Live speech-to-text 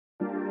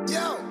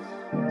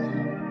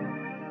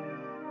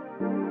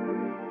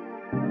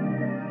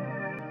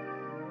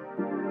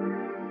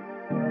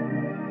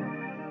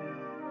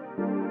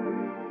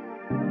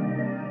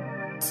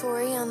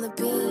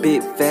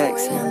Big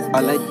facts,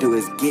 all I do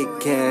is get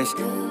cash.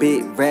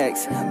 Big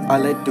racks,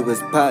 all I do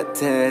is pop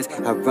tags.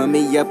 I run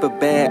me up a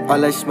bag,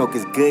 all I smoke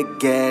is good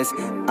gas.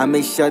 I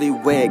make shawty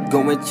wet,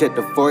 go and check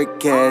the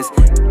forecast.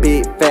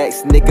 Big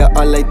facts, nigga,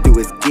 all I do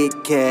is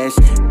get cash.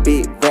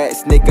 Big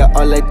racks, nigga,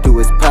 all I do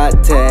is pop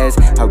tags.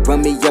 I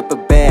run me up a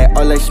bag,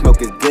 all I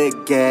smoke is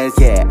good gas.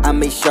 Yeah, I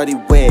make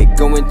shawty wet,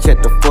 go and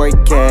check the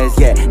forecast.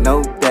 Yeah,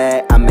 know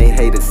that I make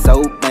haters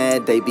so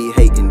mad. They be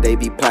hating, they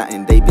be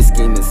plotting, they be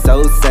scheming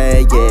so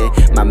sad. Yeah,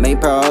 my main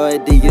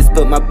priority is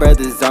put my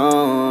brothers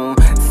on.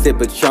 Sip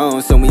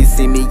Patron, so when you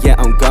see me, yeah,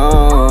 I'm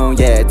gone.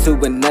 Yeah, to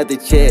another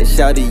chick,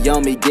 shawty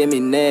on me, give me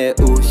that.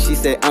 Ooh, she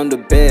said I'm the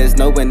best,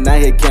 no one out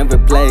here can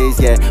replace.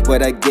 Yeah,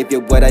 what I give you,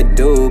 what I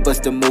do,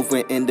 bust a move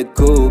in the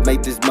cool.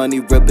 Make this money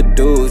rubber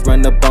dudes,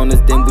 run up on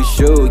us, then we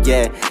shoot.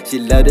 Yeah, she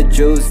love the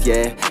juice,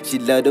 yeah, she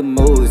love the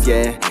moves,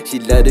 yeah, she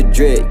love the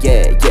drip,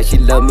 yeah, yeah, she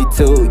love me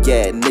too.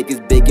 Yeah,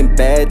 niggas big and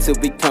bad till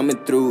we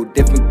coming through.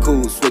 Different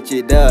cool, switch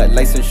it up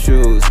like some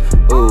shoes.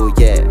 Ooh,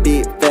 yeah,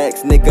 big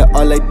facts, nigga,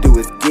 all I do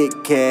is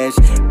get cash.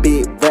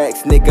 Big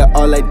racks, nigga,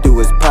 all I do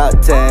is pop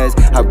tags.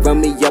 I run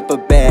me up a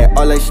bag,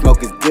 all I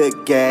smoke is good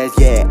gas.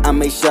 Yeah, I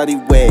make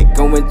shawty wet,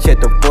 go and check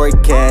the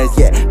forecast.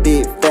 Yeah,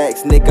 big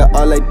facts, nigga,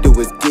 all I do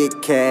is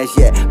get cash.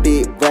 Yeah,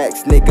 big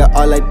racks, nigga,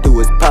 all I do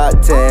is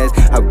pop tags.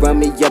 I run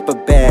me up a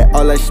bag,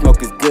 all I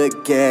smoke is good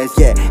gas.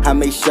 Yeah, I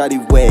make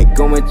shawty wet,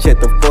 go and check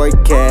the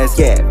forecast.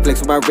 Yeah, flex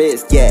with my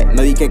wrist, yeah,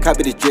 no you can't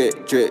copy this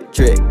drip, drip,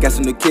 drip. Got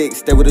some new kicks,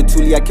 stay with a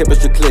toolie, I kept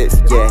extra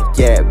clicks. Yeah,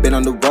 yeah, been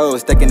on the road,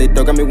 stacking the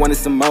dough, got me wanting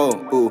some more.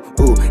 Ooh,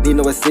 ooh, need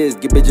no assist,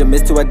 get bitch a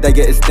miss till I die,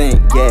 get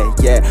extinct. Yeah,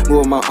 yeah,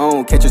 move on my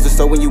own, can't trust the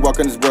soul when you walk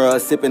in this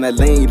world. Sipping that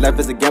lean, life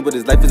is a gamble,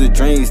 this life is a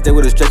dream. Stay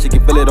with a stretch, she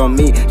can feel it on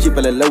me. She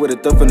fell in love with a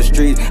thug from the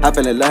streets, I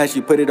fell in love how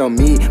she put it on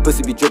me.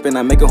 Pussy be dripping,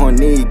 I make her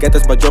horny. Got the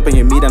spot dropping,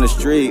 hit me down the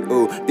street.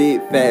 Ooh,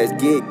 big fast,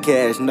 get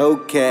cash, no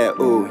cap.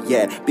 Ooh,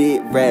 yeah,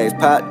 big rags,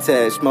 pop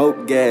tags,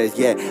 smoke gas.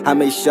 Yeah, I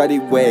make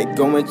shawty wet,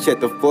 go and check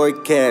the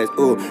forecast.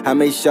 Ooh, I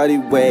make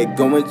shawty wet,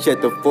 go and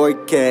check the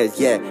forecast.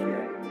 Yeah.